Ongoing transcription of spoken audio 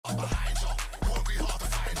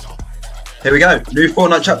Here we go, new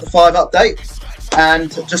Fortnite Chapter 5 update, and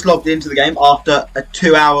just logged into the game after a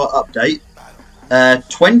 2-hour update.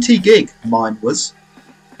 20 gig mine was,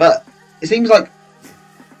 but it seems like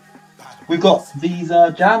we've got these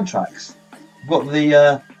jam tracks. We've got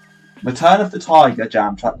the Return of the Tiger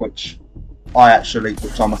jam track, which I'm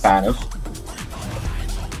a fan of.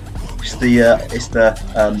 It's the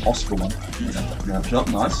Oscar one.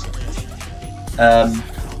 Nice.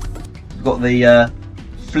 We've got the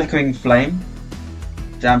Flickering Flame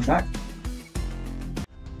jam track,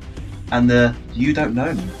 and the You Don't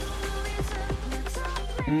Know Me.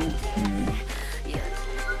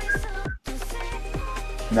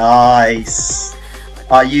 Nice.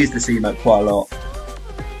 I use this emote quite a lot.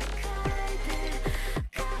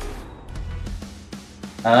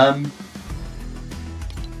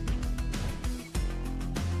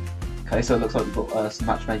 Okay, so it looks like we've got some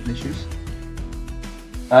matchmaking issues.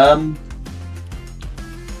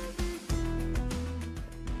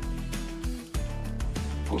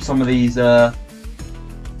 Got some of these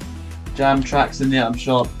jam tracks in the item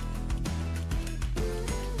shop.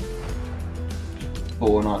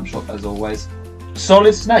 Or an item shop as always.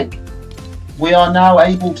 Solid Snake. We are now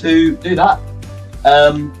able to do that.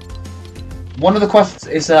 One of the quests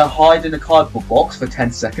is hide in a cardboard box for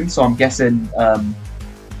 10 seconds, so I'm guessing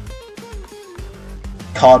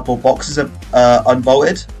cardboard boxes are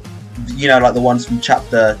unvaulted. You know, like the ones from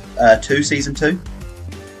Chapter 2, Season 2.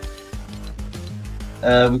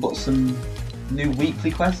 We've got some new weekly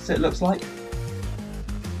quests, it looks like.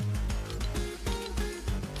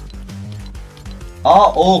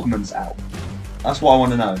 Are augments out? That's what I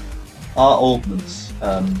want to know. Are augments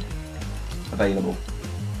available?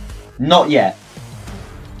 Not yet.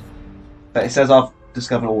 But it says I've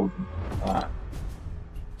discovered all of them. Alright.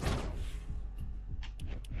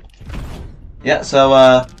 Yeah, so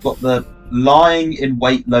got the lying in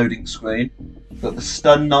wait loading screen. Got the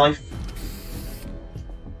stun knife.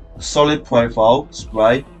 Solid profile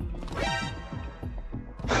spray.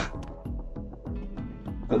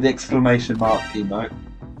 Got the exclamation mark emote.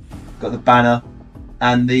 Got the banner.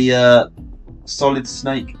 And the Solid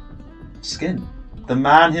Snake skin. The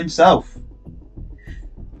man himself.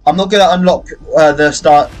 I'm not going to unlock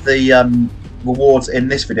the rewards in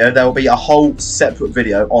this video. There will be a whole separate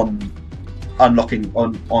video on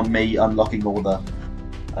me unlocking all the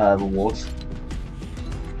rewards.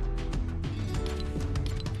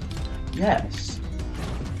 Yes.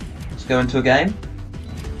 Let's go into a game.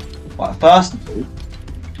 Right, first of all,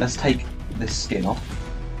 let's take this skin off.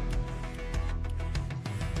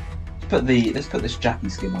 Let's put this Jackie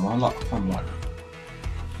skin on. I like it.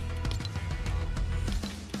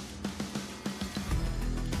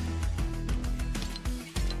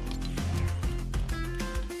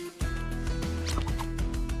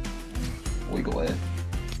 What we got here?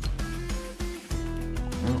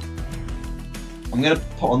 Oh. I'm gonna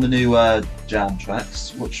put on the new jam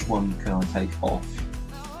tracks. Which one can I take off?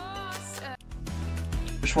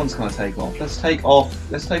 Which ones can I take off? Let's take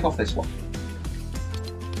off this one.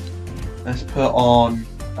 Let's put on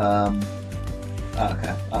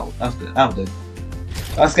okay, that'll do.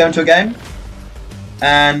 Let's go into a game,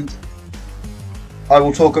 and I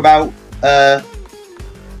will talk about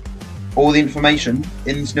all the information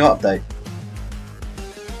in this new update.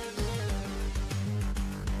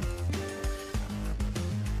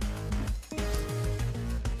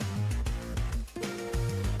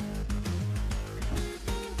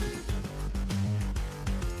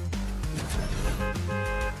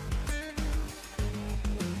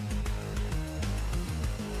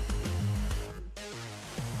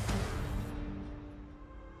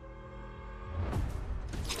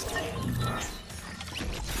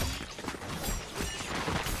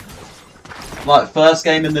 Right, first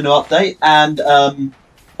game in the new update, and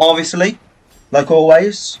obviously, like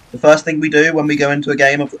always, the first thing we do when we go into a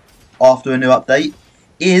game after a new update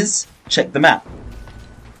is check the map.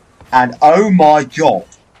 And oh my god!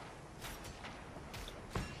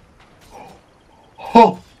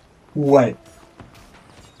 Oh, wait.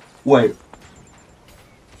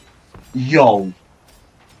 Yo.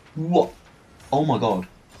 What? Oh my god.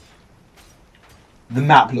 The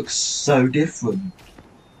map looks so different.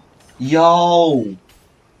 Yo!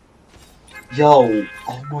 Oh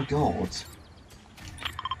my god.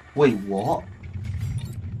 Wait, what?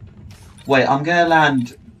 Wait, I'm gonna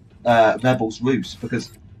land Rebel's Roost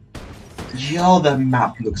because yo, the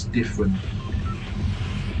map looks different.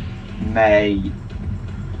 Mate.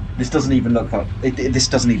 This doesn't even look like this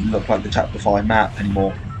doesn't even look like the Chapter 5 map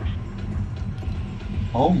anymore.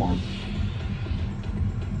 Oh my.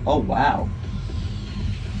 Oh wow.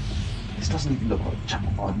 This doesn't even look like the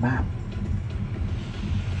Chapter 5 map.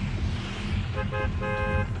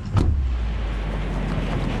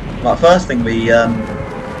 Right, first thing we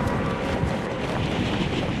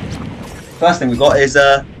got is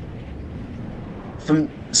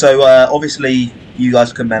obviously you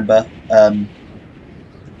guys can remember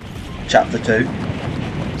chapter 2,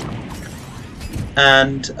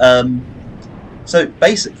 and so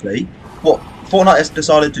basically what Fortnite has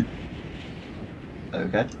decided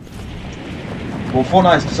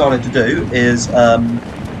to do is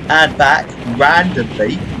add back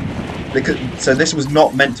randomly, because so this was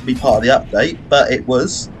not meant to be part of the update, but it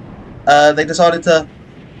was. They decided to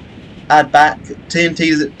add back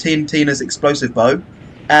TNT's explosive bow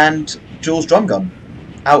and Jules' drum gun,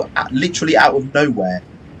 literally out of nowhere.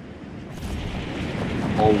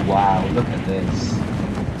 Oh wow! Look at this.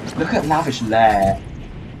 Look at Lavish Lair.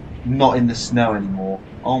 Not in the snow anymore.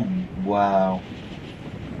 Oh wow!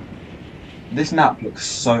 This map looks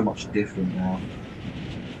so much different now.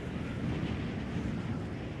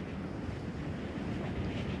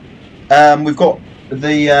 We've got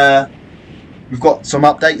some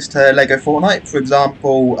updates to Lego Fortnite. For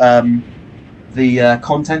example, the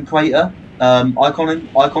content creator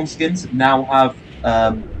icon skins now have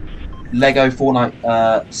Lego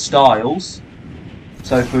Fortnite styles.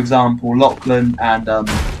 So, for example, Lachlan and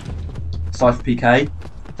Cypher PK,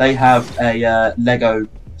 they have a Lego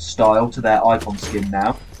style to their icon skin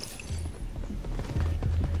now,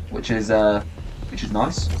 which is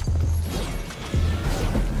nice.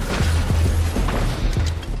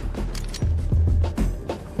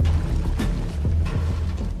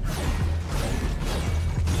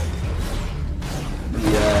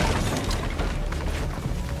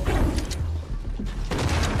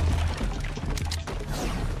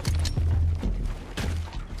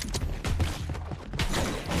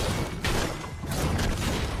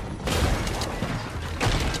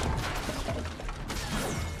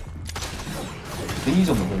 He's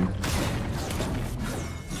on the roof.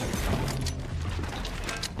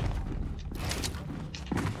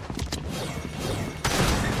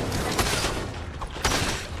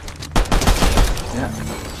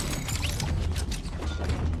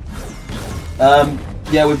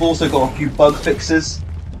 Yeah, we've also got a few bug fixes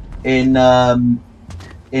in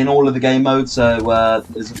all of the game modes. So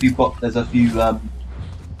there's a few bug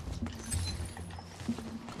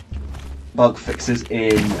fixes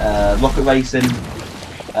in Rocket Racing,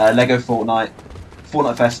 Lego Fortnite,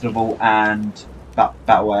 Fortnite Festival, and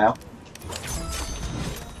Battle Royale.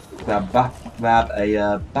 Grab a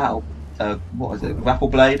battle. What is it? Grapple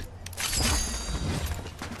blade.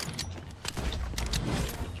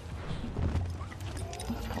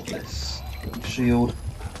 This shield.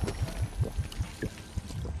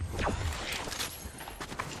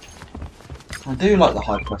 I do like the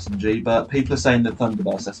Hyper SMG, but people are saying the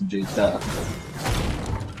Thunderburst SMG is better.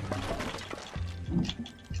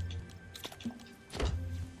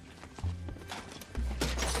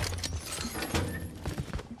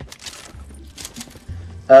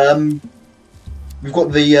 We've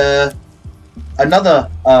got the another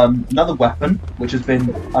weapon which has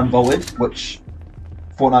been unvaulted, which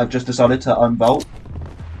Fortnite have just decided to unvault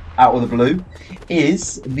out of the blue,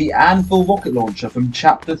 is the Anvil rocket launcher from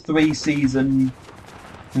Chapter 3 Season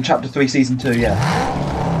 2, yeah.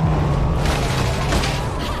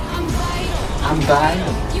 I'm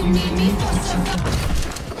vital.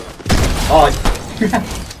 Oh,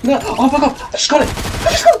 no, oh my god, I just got it!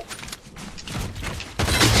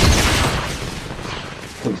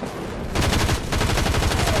 Please.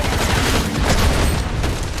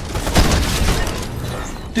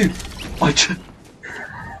 Dude,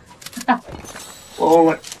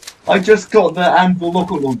 oh, I just got the Anvil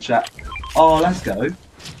rocket launcher. Oh, let's go.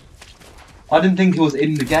 I didn't think it was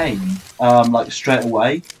in the game, like straight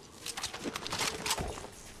away.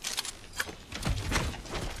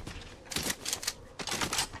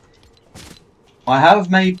 I have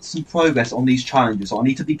made some progress on these challenges, so I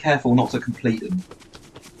need to be careful not to complete them.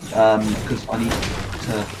 Because I need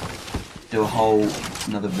to do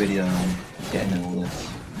another video on getting all this.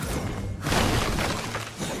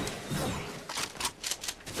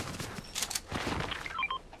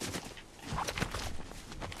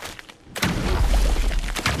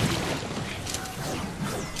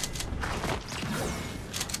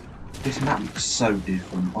 This map looks so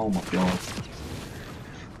different, oh my god.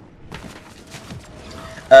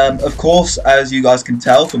 Of course, as you guys can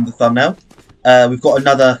tell from the thumbnail, we've got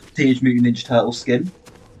another Teenage Mutant Ninja Turtle skin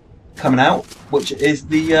coming out, which is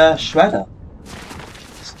the Shredder.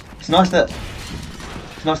 It's nice that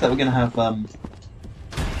we're gonna have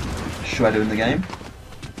Shredder in the game.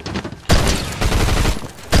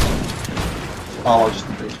 Oh, I'll just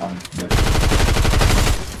complete the challenge.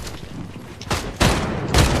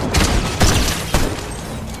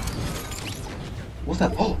 What's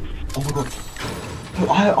that? Oh my god. Oh,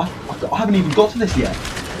 I haven't even got to this yet.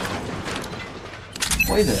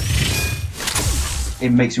 What is it?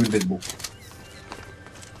 It makes you invisible.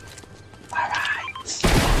 Alright.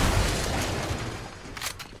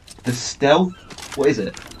 The stealth. What is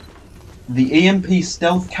it? The EMP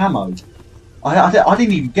stealth camo. I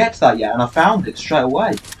didn't even get to that yet, and I found it straight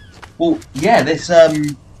away. Well, yeah, this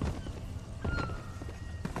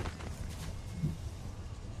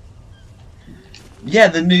yeah,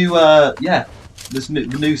 the new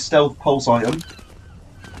the new stealth pulse item.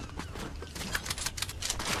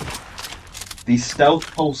 The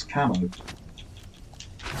stealth pulse camo.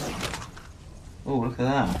 Oh, look at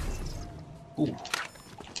that. Ooh.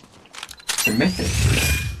 It's a mythic.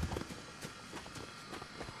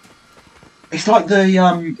 It's like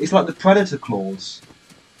the predator claws.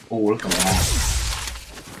 Oh, look at that.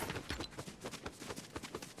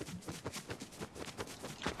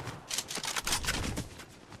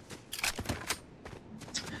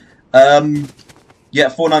 Yeah,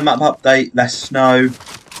 Fortnite map update, less snow.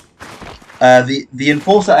 The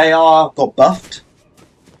Enforcer AR got buffed,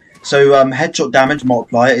 so headshot damage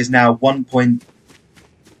multiplier is now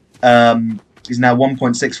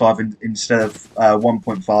 1.65 instead of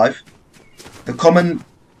 1.5. The common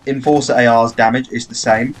Enforcer AR's damage is the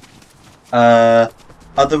same.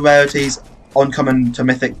 Other rarities, uncommon to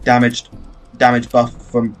mythic damage buff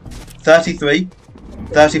from 33,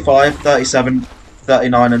 35, 37,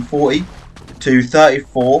 39 and 40 to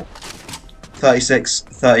 34, 36,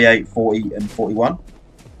 38, 40 and 41.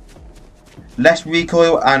 Less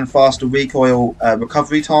recoil and faster recoil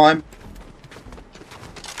recovery time.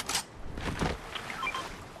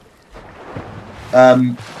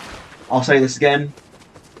 I'll say this again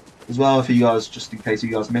as well, if you guys, just in case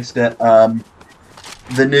you guys missed it. The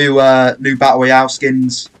new Battle Royale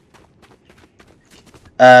skins.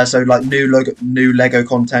 So like new Lego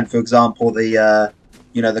content, for example, the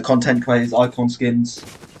the content creators icon skins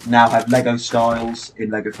now have Lego styles in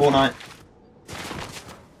Lego Fortnite.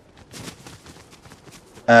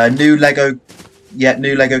 New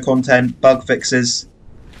Lego content, bug fixes,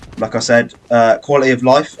 like I said, quality of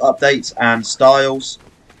life updates and styles,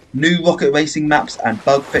 new rocket racing maps and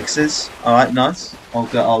bug fixes. All right, nice. I'm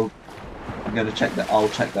gonna check that. I'll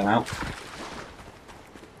check them out.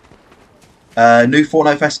 New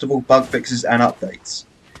Fortnite Festival bug fixes and updates.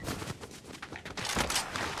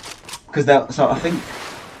 Because so I think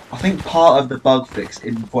part of the bug fix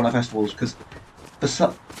in Fortnite Festival is because for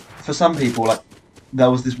some people, like,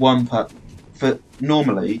 there was this one for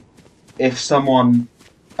normally if someone's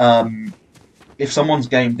game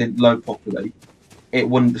didn't load properly, it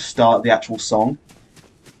wouldn't start the actual song.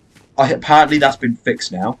 Apparently that's been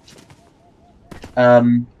fixed now.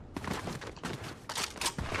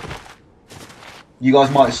 You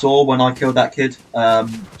guys might have saw when I killed that kid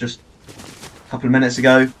just a couple of minutes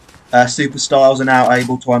ago. Super styles are now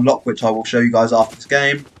able to unlock, which I will show you guys after this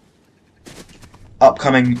game.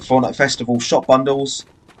 Upcoming Fortnite Festival shop bundles: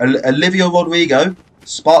 Olivia Rodrigo,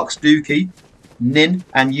 Sparks Dookie, Nin,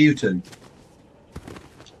 and U2,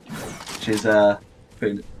 which is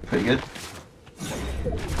pretty good.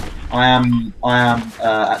 I am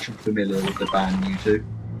actually familiar with the band U2.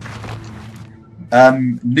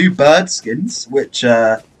 New bird skins, which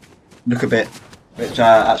actually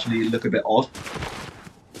look a bit odd.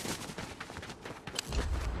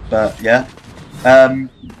 But yeah.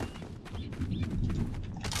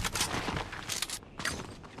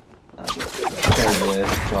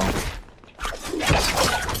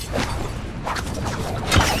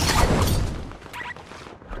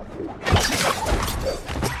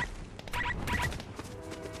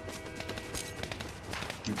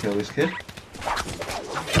 You kill this kid.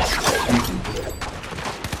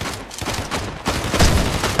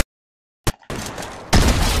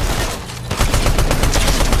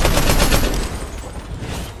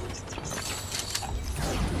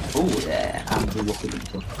 Oh yeah, and the rocket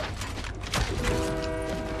launcher.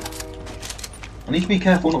 I need to be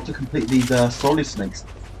careful not to complete these solid snake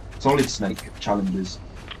challenges.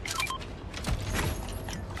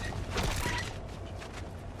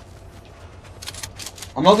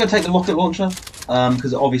 I'm not going to take the rocket launcher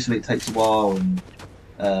because obviously it takes a while,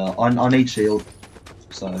 and I need shield,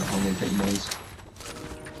 so I'm going to take those.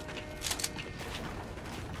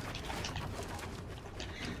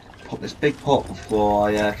 Pop this big pot before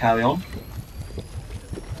I carry on.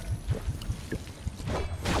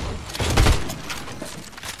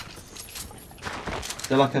 Is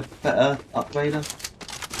there like a better upgrader?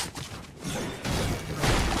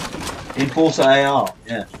 Enforcer AR,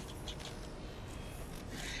 yeah.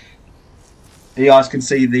 You guys can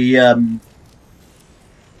see the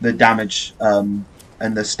damage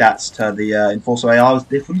and the stats to the Enforcer AI was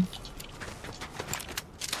different.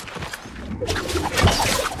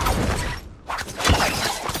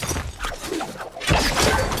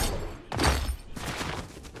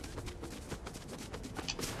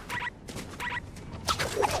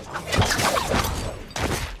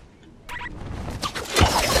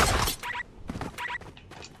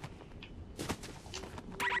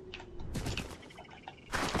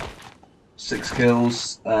 Six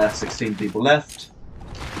kills, 16 people left.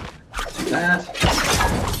 Too bad.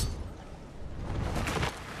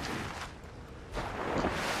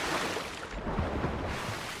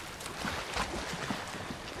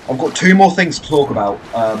 I've got two more things to talk about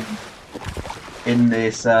in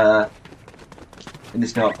this new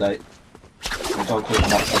update, which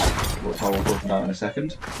I will talk about in a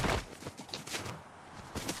second.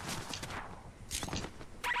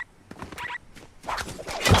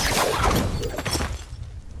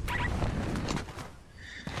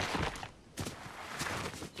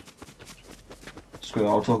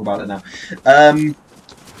 I'll talk about it now.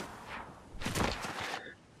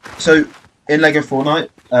 So in Lego Fortnite,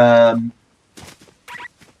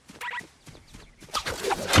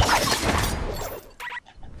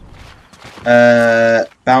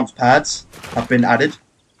 bounce pads have been added,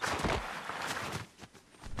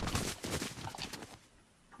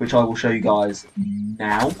 which I will show you guys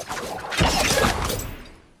now.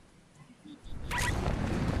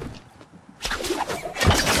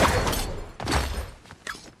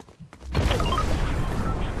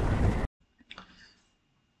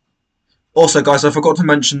 Also, guys, I forgot to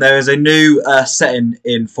mention there is a new setting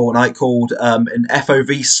in Fortnite called an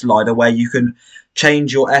FOV slider, where you can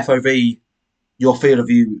change your FOV, your field of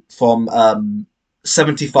view, from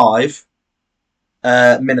 75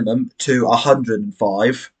 minimum to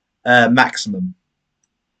 105 maximum.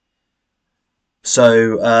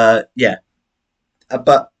 So, yeah.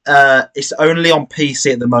 But it's only on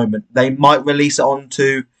PC at the moment. They might release it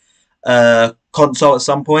onto console at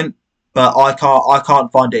some point. But I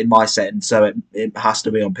can't find it in my settings, so it has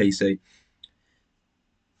to be on PC.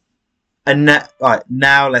 And right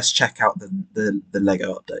now, let's check out the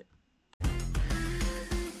Lego update.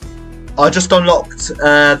 I just unlocked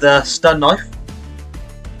the stun knife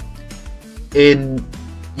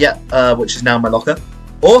which is now in my locker.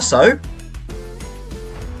 Also,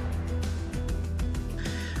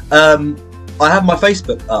 I have my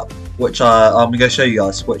Facebook up, which I'm going to show you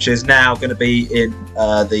guys, which is now going to be in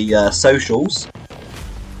the socials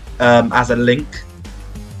as a link,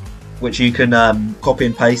 which you can copy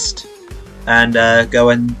and paste and go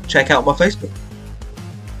and check out my Facebook.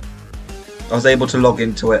 I was able to log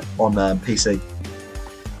into it on PC.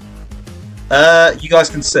 You guys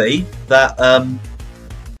can see that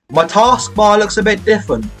my taskbar looks a bit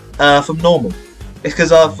different from normal. It's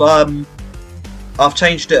because I've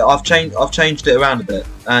changed it. I've changed it around a bit,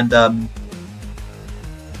 and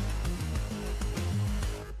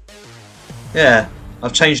yeah,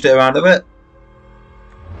 I've changed it around a bit.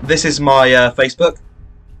 This is my Facebook.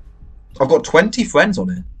 I've got 20 friends on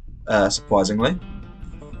it, surprisingly.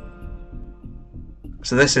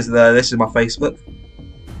 So this is my Facebook.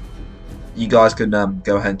 You guys can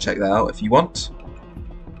go ahead and check that out if you want.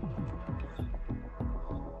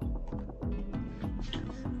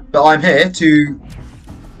 But I'm here to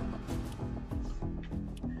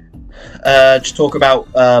just talk about.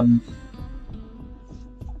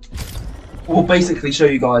 We'll basically show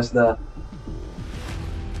you guys the.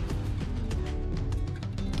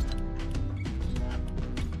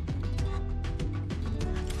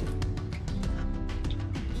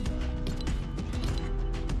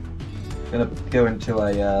 Gonna go into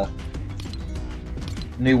a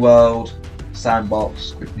new world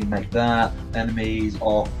sandbox. Quickly make that enemies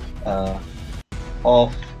off.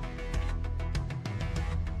 Off.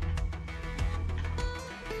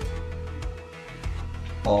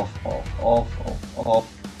 Off, off, off, off, off.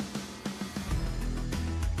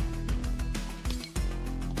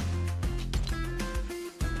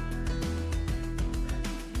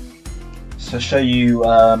 So show you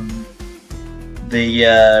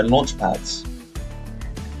the launch pads,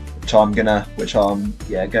 which I'm going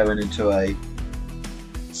into a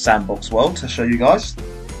sandbox world to show you guys.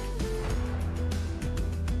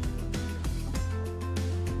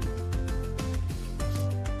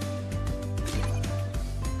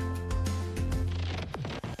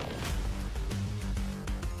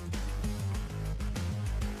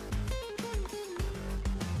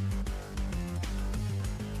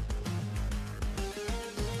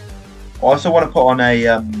 I also want to put on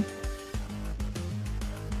a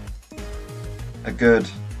good.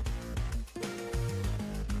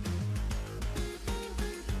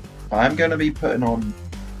 I'm going to be putting on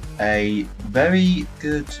a very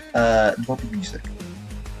good lobby music.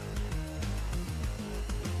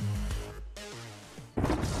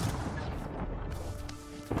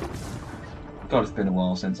 God, it's been a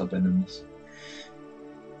while since I've been in this.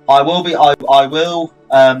 I will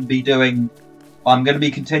be doing. I'm going to be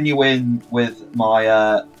continuing with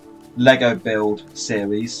my Lego build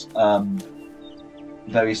series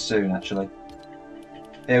very soon, actually.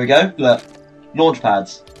 Here we go. Look, launch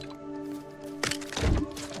pads.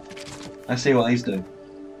 Let's see what these do.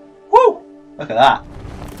 Woo! Look at that.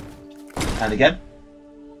 And again.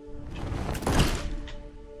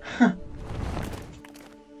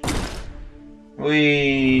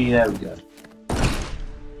 There we go.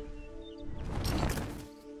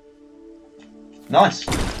 Nice.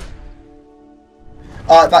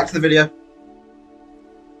 Alright, back to the video.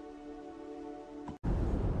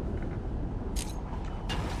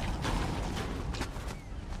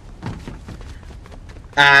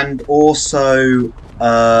 And also,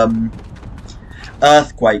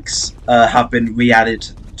 earthquakes have been re-added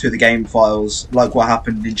to the game files, like what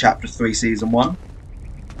happened in Chapter 3, Season 1.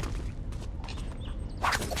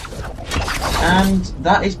 And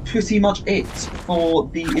that is pretty much it for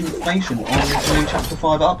the information on the new Chapter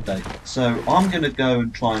 5 update. So I'm going to go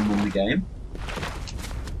and try and win the game.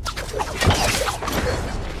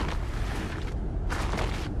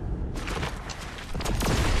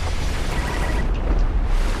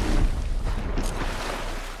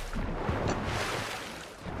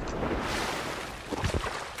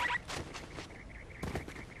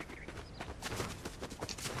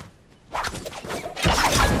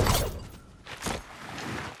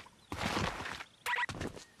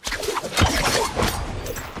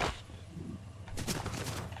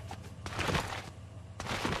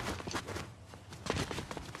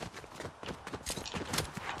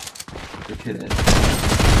 Look at it.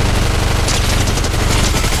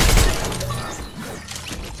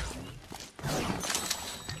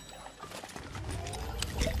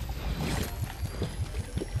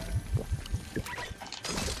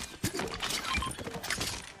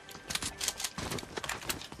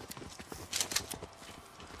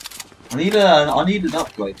 I need an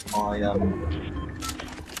upgrade to my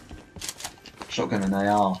shotgun and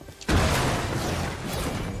AR.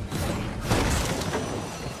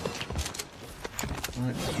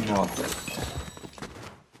 No upgrade.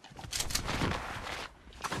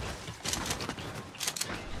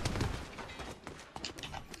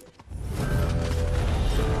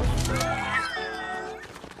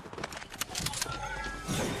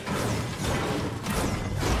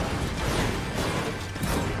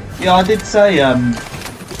 Yeah, I did say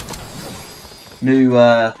new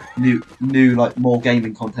like more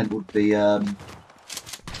gaming content would be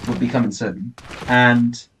coming soon,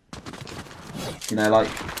 and you know, like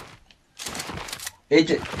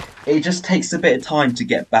it just takes a bit of time to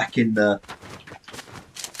get back in the.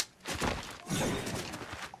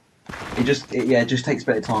 It just takes a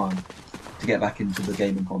bit of time to get back into the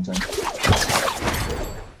gaming content.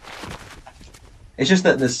 It's just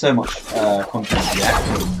that there's so much content to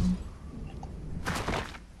react to.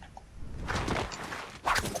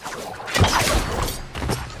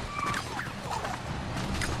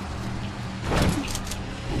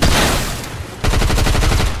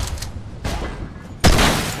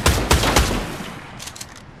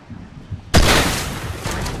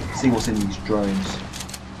 See what's in these drones.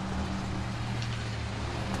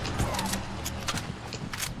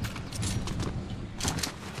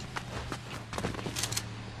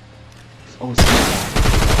 It's always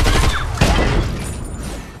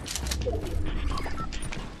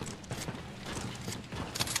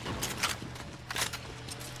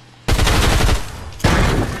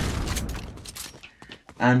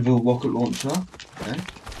Anvil rocket launcher. Okay.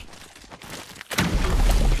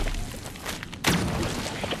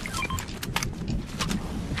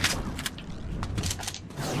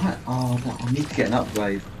 Oh, no, I need to get an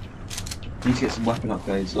upgrade. I need to get some weapon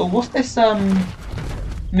upgrades. Oh, what's this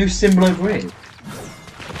new symbol over here?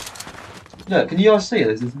 Look, can you guys see it?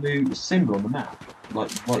 There's this new symbol on the map, like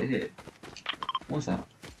right here. What's that?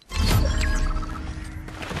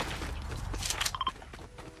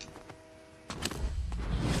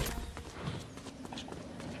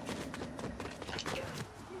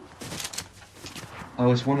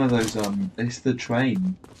 Oh, it's one of those it's the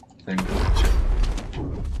train thing.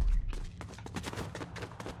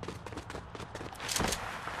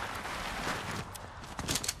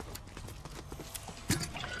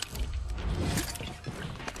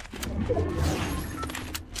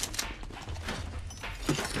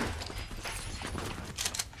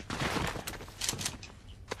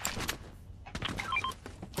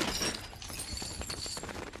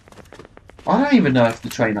 I don't even know if the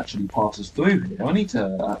train actually passes through here. I need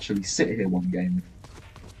to actually sit here one game.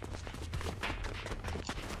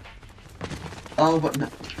 Oh, but no.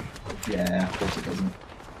 Yeah, of course it doesn't.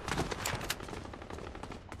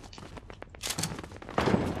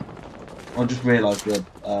 I just realised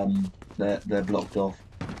that they're blocked off.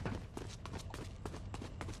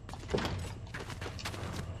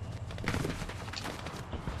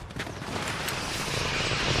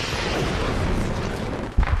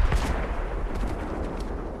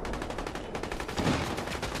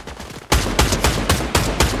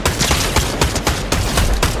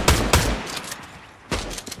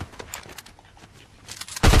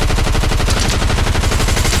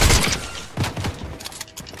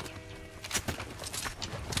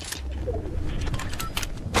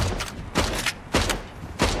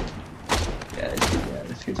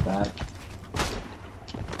 This kid's bad.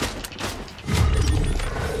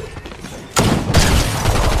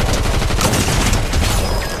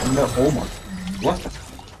 No, oh my, what?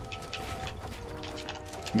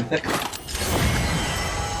 Mythic?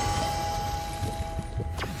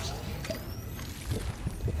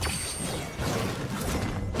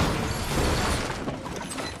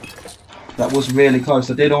 That was really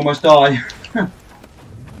close, I did almost die.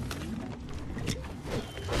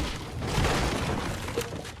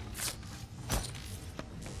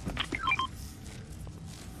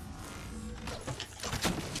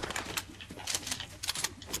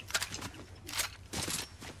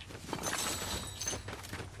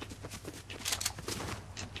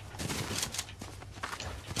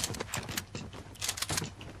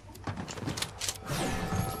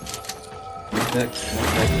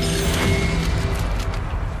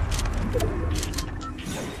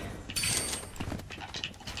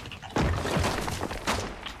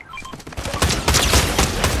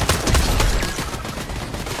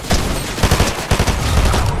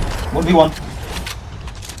 One v one.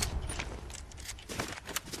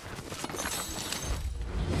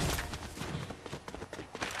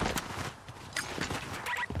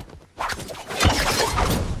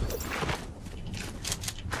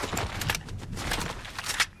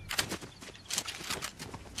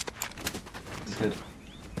 Good.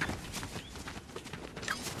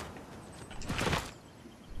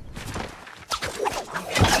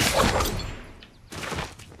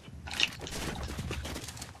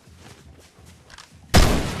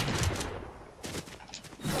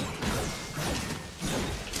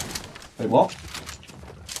 Wait, what?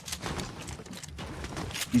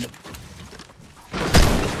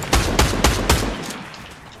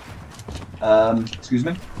 Excuse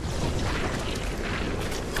me?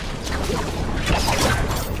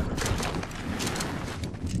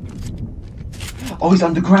 Oh, he's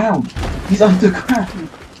underground! He's underground!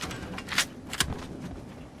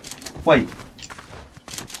 Wait.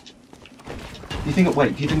 Do you think I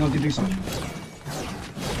can do something?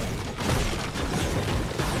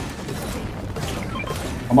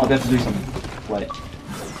 I might be able to do something. Wait.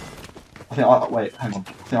 Wait, hang on.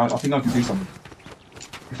 I think I can do something.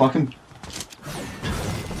 If I can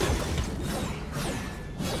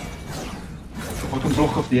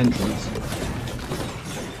block off the entrance.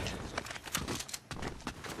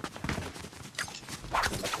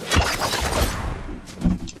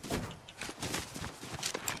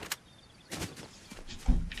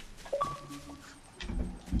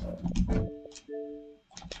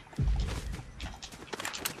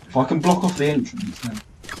 If I can block off the entrance, then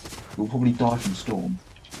we'll probably die from storm.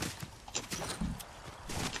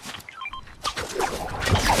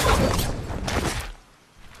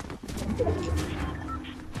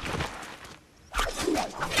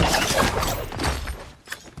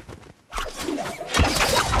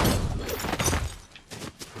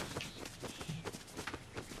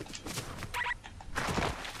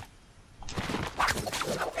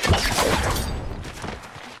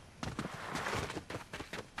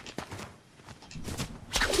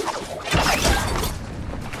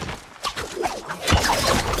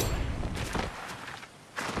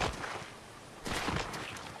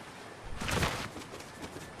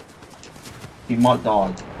 He might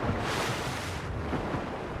die.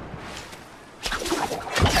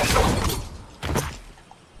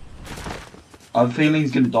 I have a feeling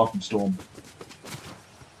he's going to die from storm.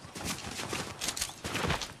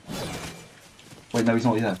 Wait, no, he's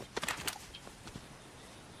not yet.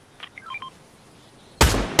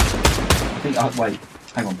 I think. Wait,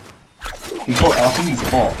 hang on. I think he's a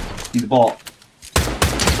bot. He's a bot.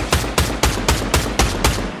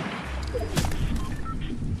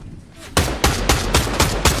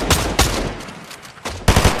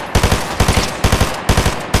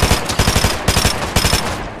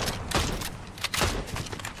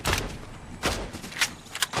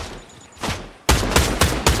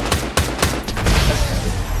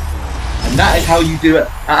 that is how you do it.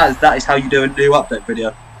 That is how you do a new update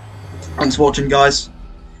video. Thanks for watching, guys,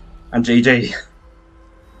 and GG.